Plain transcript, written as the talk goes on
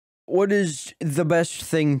what is the best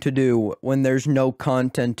thing to do when there's no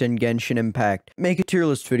content in Genshin Impact? Make a tier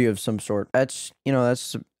list video of some sort. That's, you know,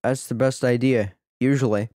 that's the best idea.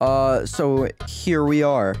 Usually. So here we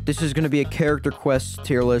are. This is gonna be a character quest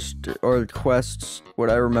tier list, or quests,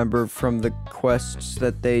 what I remember from the quests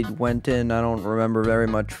that they went in. I don't remember very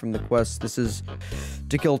much from the quests. This is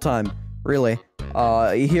to kill time, really.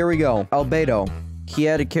 Here we go. Albedo. He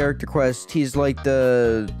had a character quest. He's like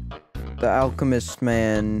the alchemist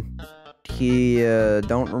man. He,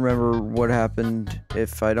 don't remember what happened.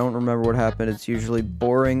 If I don't remember what happened, it's usually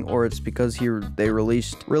boring, or it's because they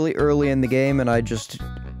released really early in the game, and I just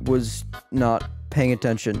was not paying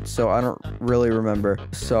attention, so I don't really remember.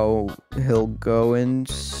 So, he'll go in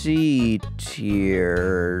C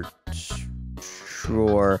tier.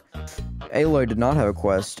 Sure. Aloy did not have a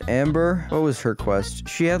quest. Amber, what was her quest?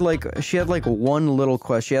 She had like one little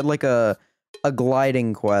quest. She had like a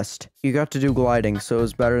gliding quest. You got to do gliding, so it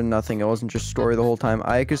was better than nothing. It wasn't just story the whole time.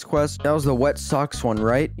 Ayaka's quest, that was the wet socks one,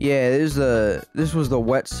 right? Yeah, this was the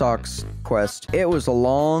wet socks quest. It was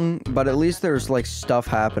long, but at least there's like stuff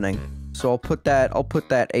happening. So I'll put that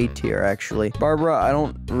A tier, actually. Barbara, I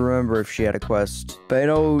don't remember if she had a quest.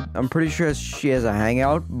 Beto, I'm pretty sure she has a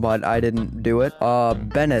hangout, but I didn't do it.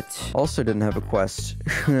 Bennett also didn't have a quest.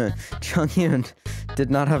 Chungyun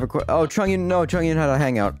did not have a quest. Oh, Chungyun had a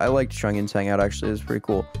hangout. I liked Chungyun's hangout, actually. It was pretty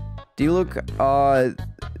cool. Do you look,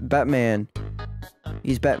 Batman.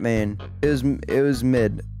 He's Batman. It was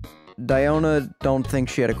mid. Diona, don't think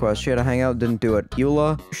she had a quest. She had a hangout, didn't do it.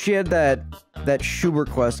 Eula, she had that Schubert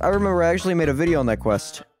quest. I remember I actually made a video on that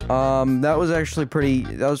quest. That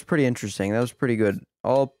was pretty interesting. That was pretty good.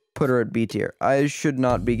 I'll put her at B tier. I should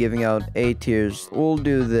not be giving out A tiers. We'll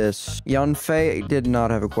do this. Yanfei did not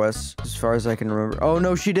have a quest, as far as I can remember. Oh,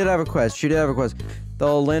 no, she did have a quest. She did have a quest.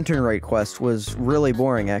 The Lantern Rite quest was really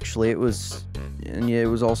boring, actually. It was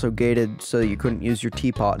also gated, so you couldn't use your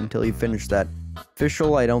teapot until you finished that.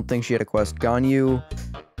 Official, I don't think she had a quest. Ganyu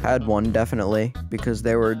had one, definitely, because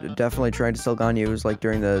they were definitely trying to sell Ganyu. It was like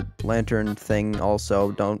during the lantern thing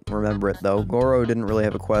also. Don't remember it, though. Goro didn't really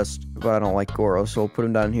have a quest, but I don't like Goro, so we'll put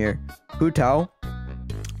him down here. Hu Tao,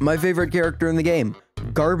 my favorite character in the game.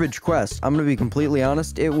 Garbage quest. I'm gonna be completely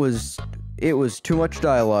honest. It was too much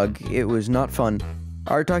dialogue. It was not fun.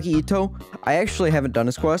 Arataki Ito, I actually haven't done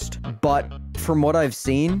his quest, but from what I've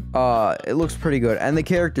seen, it looks pretty good, and the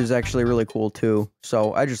character is actually really cool too.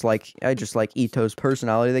 So I just like Ito's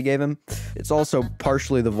personality they gave him. It's also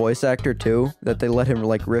partially the voice actor too, that they let him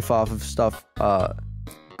like riff off of stuff.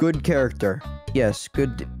 Good character. Yes,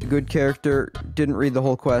 good character. Didn't read the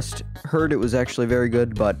whole quest. Heard it was actually very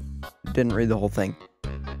good, but didn't read the whole thing.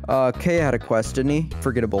 Kei had a quest, didn't he?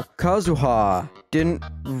 Forgettable. Kazuha didn't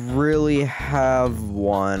really have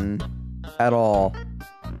one at all.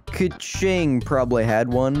 Keqing probably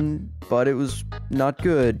had one, but it was not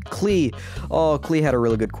good. Klee. Oh, Klee had a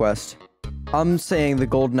really good quest. I'm saying the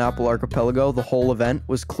Golden Apple Archipelago, the whole event,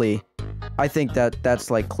 was Klee. I think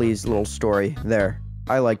that's like Klee's little story there.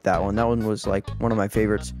 I like that one. That one was like one of my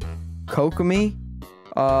favorites. Kokomi?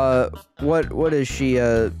 What is she?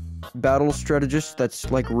 Battle strategist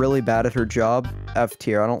that's like really bad at her job. F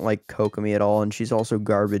tier. I don't like Kokomi at all, and she's also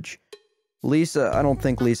garbage. Lisa, I don't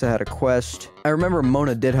think Lisa had a quest. I remember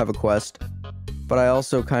Mona did have a quest, but I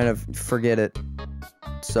also kind of forget it.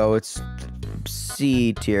 So it's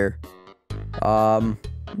C tier.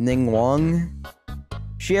 Ning Wang.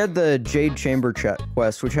 She had the Jade Chamber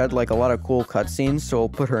quest, which had like a lot of cool cutscenes, so we'll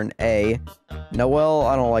put her in A. Noelle,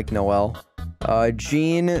 I don't like Noelle.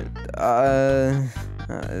 Jean, I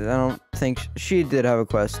don't think she did have a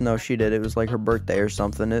quest. No, she did. It was like her birthday or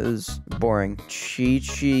something. It was boring.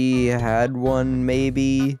 Chi had one,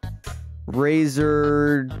 maybe.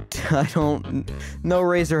 Razor, no,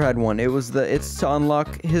 Razor had one. It's to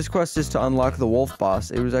unlock, his quest is to unlock the wolf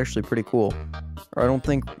boss. It was actually pretty cool. Or I don't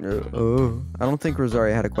think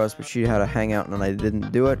Rosaria had a quest, but she had a hangout and I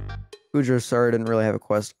didn't do it. Ujosara didn't really have a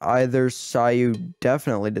quest either. Sayu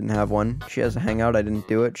definitely didn't have one. She has a hangout, I didn't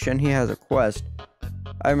do it. Shenhe has a quest.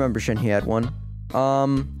 I remember Shenhe had one.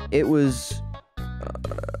 It was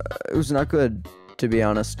not good, to be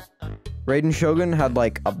honest. Raiden Shogun had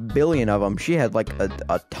like a billion of them. She had like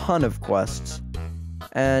a ton of quests.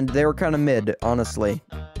 And they were kind of mid, honestly.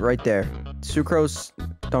 Right there. Sucrose,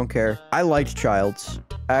 don't care. I liked Childs,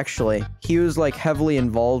 actually. He was like heavily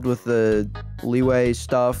involved with the Leeway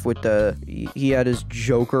stuff, with he had his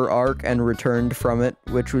Joker arc and returned from it,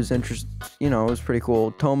 which was interesting. You know, it was pretty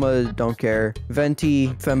cool. Toma, don't care. Venti,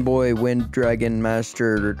 Femboy, Wind Dragon,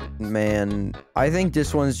 Master Man. I think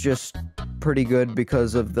this one's just pretty good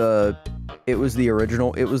because of it was the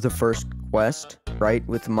original. It was the first quest, right?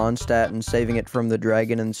 With Mondstadt and saving it from the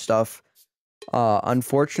dragon and stuff.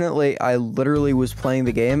 Unfortunately, I literally was playing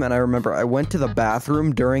the game, and I remember I went to the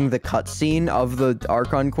bathroom during the cutscene of the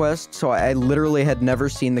Archon quest, so I literally had never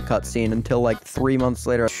seen the cutscene until like 3 months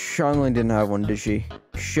later. Xiangling didn't have one, did she?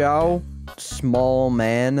 Xiao, small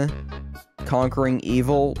man, conquering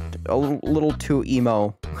evil, a little too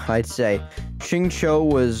emo, I'd say. Xingqiu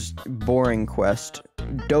was boring quest.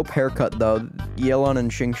 Dope haircut though. Yelan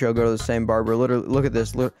and Xingqiu go to the same barber. Literally, look at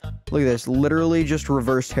this. Look at this. Literally just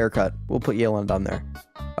reversed haircut. We'll put Yelan down there.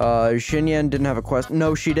 Xinyan didn't have a quest.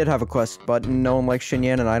 No, she did have a quest, but no one likes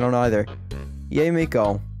Xinyan, and I don't either. Yay,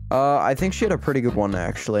 Miko. I think she had a pretty good one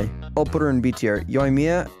actually. I'll put her in B tier.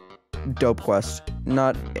 Yoimiya, dope quest.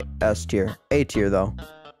 Not S tier. A tier though.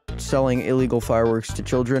 Selling illegal fireworks to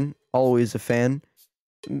children. Always a fan.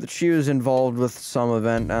 She was involved with some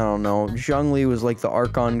event, I don't know. Zhongli was like the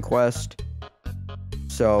Archon quest,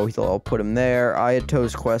 so I'll put him there.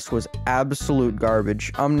 Ayato's quest was absolute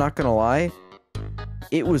garbage. I'm not gonna lie,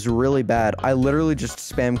 it was really bad. I literally just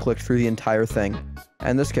spam clicked through the entire thing,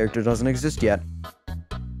 and this character doesn't exist yet.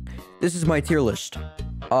 This is my tier list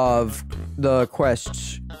of the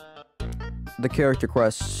quests, the character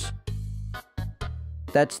quests.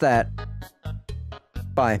 That's that.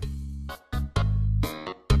 Bye.